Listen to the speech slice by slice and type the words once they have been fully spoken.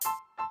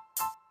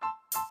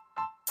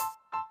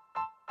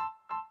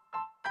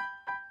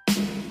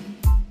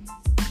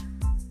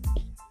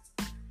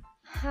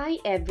Hi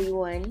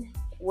everyone,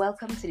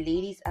 welcome to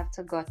Ladies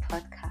After God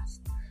podcast.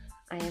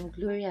 I am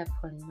Gloria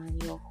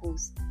Ponman, your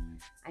host.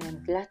 I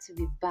am glad to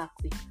be back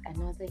with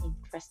another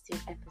interesting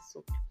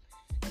episode.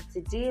 And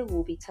today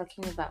we'll be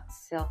talking about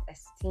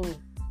self-esteem.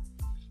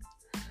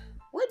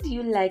 What do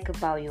you like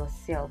about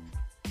yourself?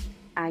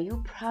 Are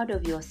you proud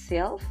of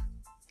yourself?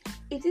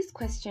 If these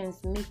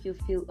questions make you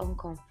feel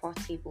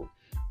uncomfortable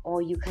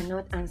or you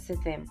cannot answer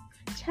them,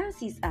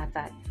 chances are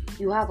that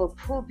you have a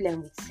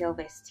problem with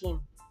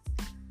self-esteem.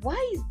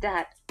 Why is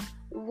that?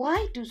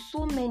 Why do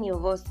so many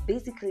of us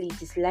basically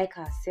dislike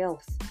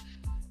ourselves?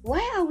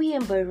 Why are we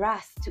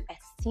embarrassed to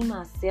esteem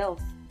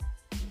ourselves?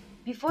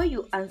 Before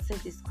you answer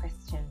this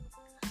question,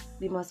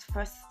 we must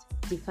first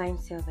define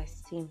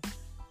self-esteem.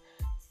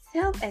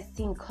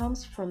 Self-esteem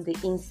comes from the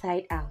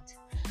inside out.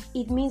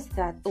 It means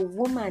that a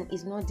woman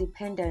is not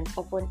dependent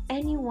upon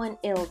anyone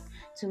else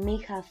to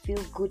make her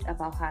feel good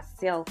about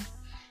herself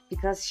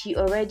because she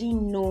already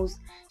knows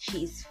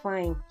she is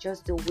fine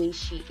just the way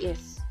she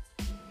is.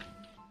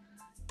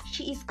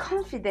 She is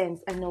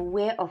confident and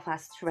aware of her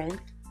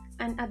strengths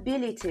and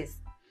abilities.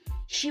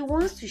 She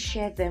wants to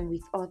share them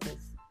with others.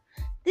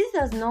 This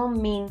does not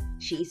mean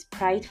she is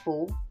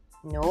prideful.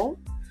 No,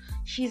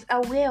 she is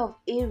aware of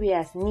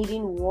areas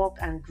needing work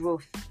and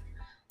growth.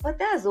 But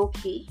that's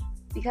okay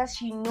because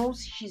she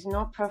knows she's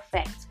not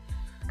perfect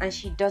and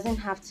she doesn't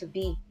have to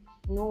be.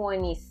 No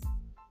one is.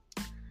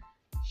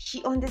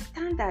 She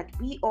understands that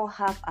we all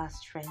have our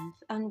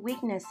strengths and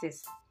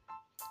weaknesses.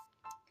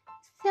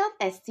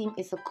 Self-esteem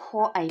is a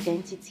core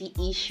identity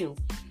issue,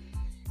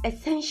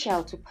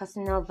 essential to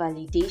personal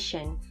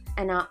validation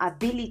and our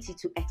ability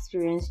to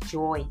experience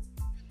joy.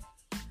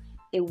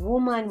 A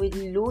woman with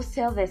low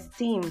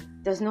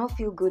self-esteem does not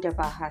feel good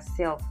about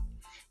herself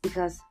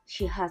because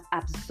she has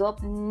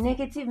absorbed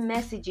negative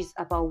messages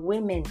about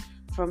women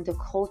from the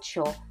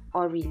culture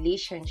or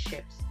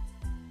relationships.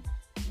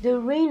 The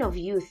reign of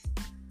youth,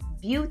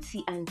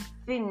 beauty and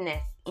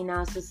thinness in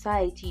our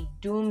society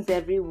dooms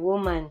every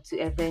woman to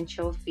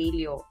eventual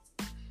failure.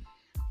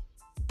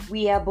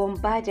 We are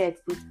bombarded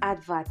with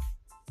adverts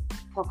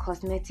for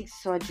cosmetic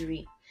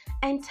surgery,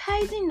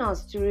 enticing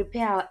us to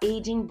repair our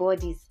aging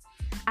bodies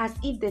as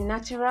if the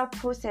natural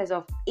process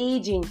of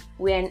aging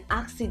were an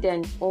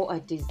accident or a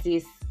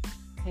disease.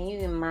 Can you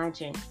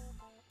imagine?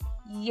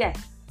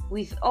 Yes,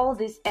 with all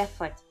this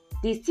effort,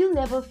 they still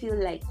never feel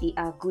like they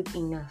are good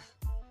enough.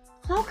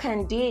 How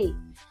can they?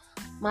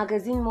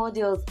 Magazine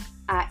models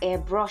are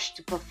airbrushed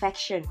to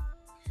perfection.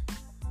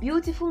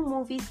 Beautiful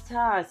movie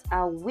stars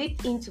are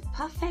whipped into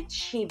perfect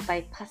shape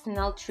by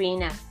personal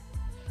trainers.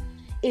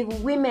 If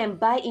women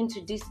buy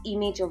into this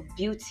image of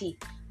beauty,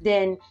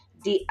 then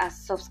they are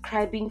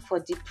subscribing for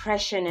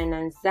depression and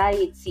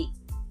anxiety.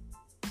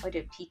 What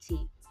a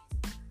pity.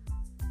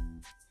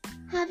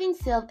 Having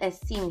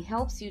self-esteem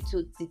helps you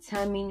to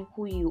determine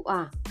who you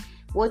are,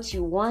 what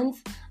you want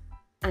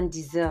and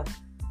deserve.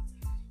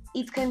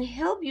 It can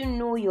help you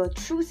know your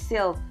true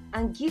self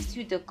and gives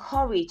you the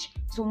courage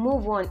to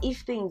move on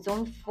if things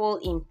don't fall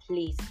in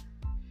place.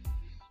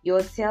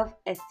 Your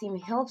self-esteem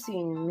helps you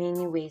in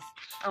many ways,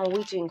 and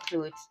which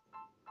includes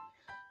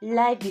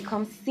life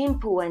becomes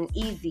simple and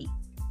easy.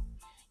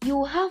 You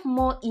will have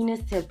more inner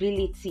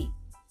stability.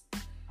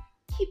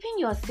 Keeping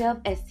your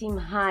self-esteem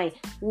high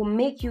will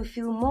make you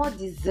feel more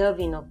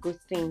deserving of good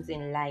things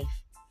in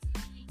life.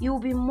 You will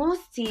be more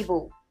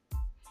stable.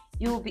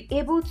 You will be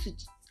able to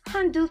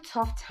handle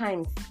tough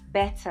times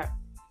better.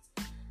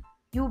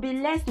 You will be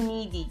less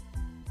needy.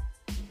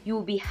 You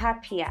will be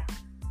happier.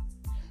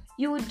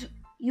 You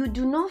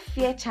do not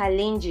fear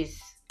challenges.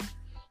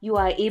 You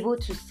are able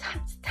to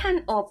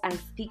stand up and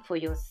speak for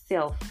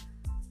yourself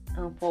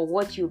and for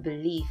what you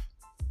believe.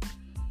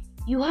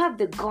 You have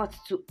the guts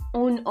to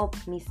own up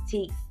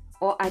mistakes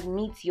or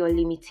admit your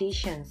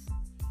limitations.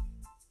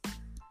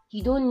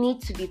 You don't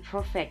need to be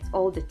perfect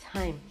all the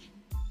time.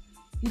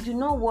 You do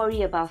not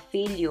worry about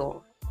failure.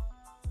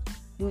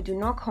 You do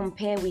not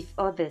compare with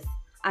others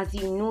as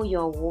you know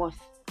your worth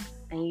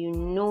and you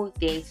know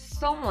there is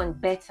someone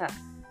better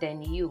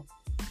than you.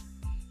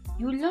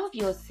 You love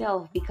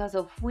yourself because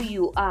of who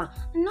you are,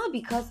 not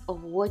because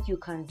of what you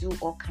can do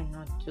or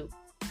cannot do.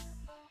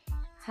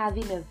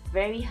 Having a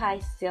very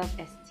high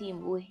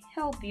self-esteem will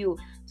help you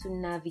to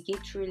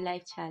navigate through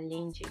life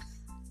challenges.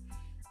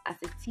 As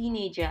a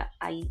teenager,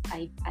 I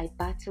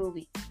battled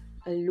with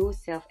a low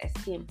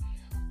self-esteem,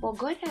 but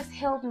God has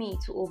helped me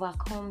to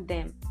overcome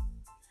them.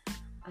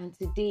 And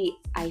today,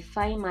 I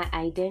find my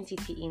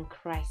identity in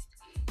Christ.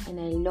 And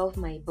I love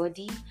my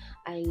body.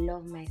 I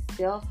love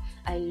myself.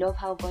 I love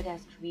how God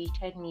has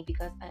created me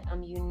because I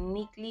am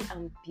uniquely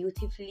and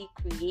beautifully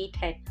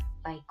created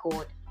by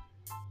God.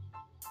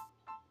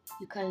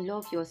 You can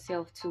love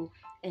yourself too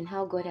and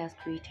how God has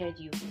created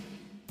you.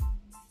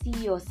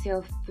 See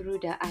yourself through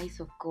the eyes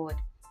of God,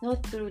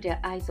 not through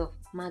the eyes of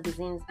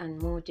magazines and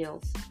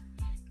models.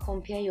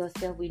 Compare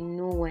yourself with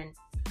no one.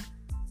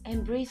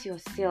 Embrace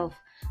yourself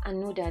and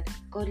know that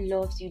God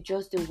loves you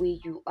just the way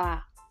you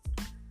are.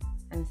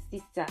 And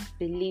sister,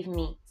 believe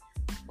me,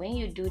 when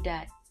you do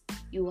that,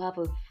 you have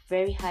a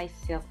very high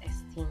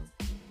self-esteem.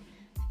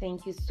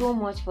 Thank you so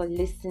much for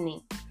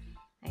listening.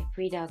 I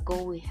pray that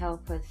God will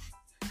help us.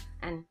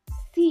 And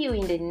see you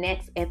in the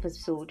next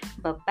episode.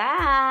 Bye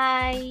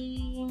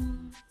bye.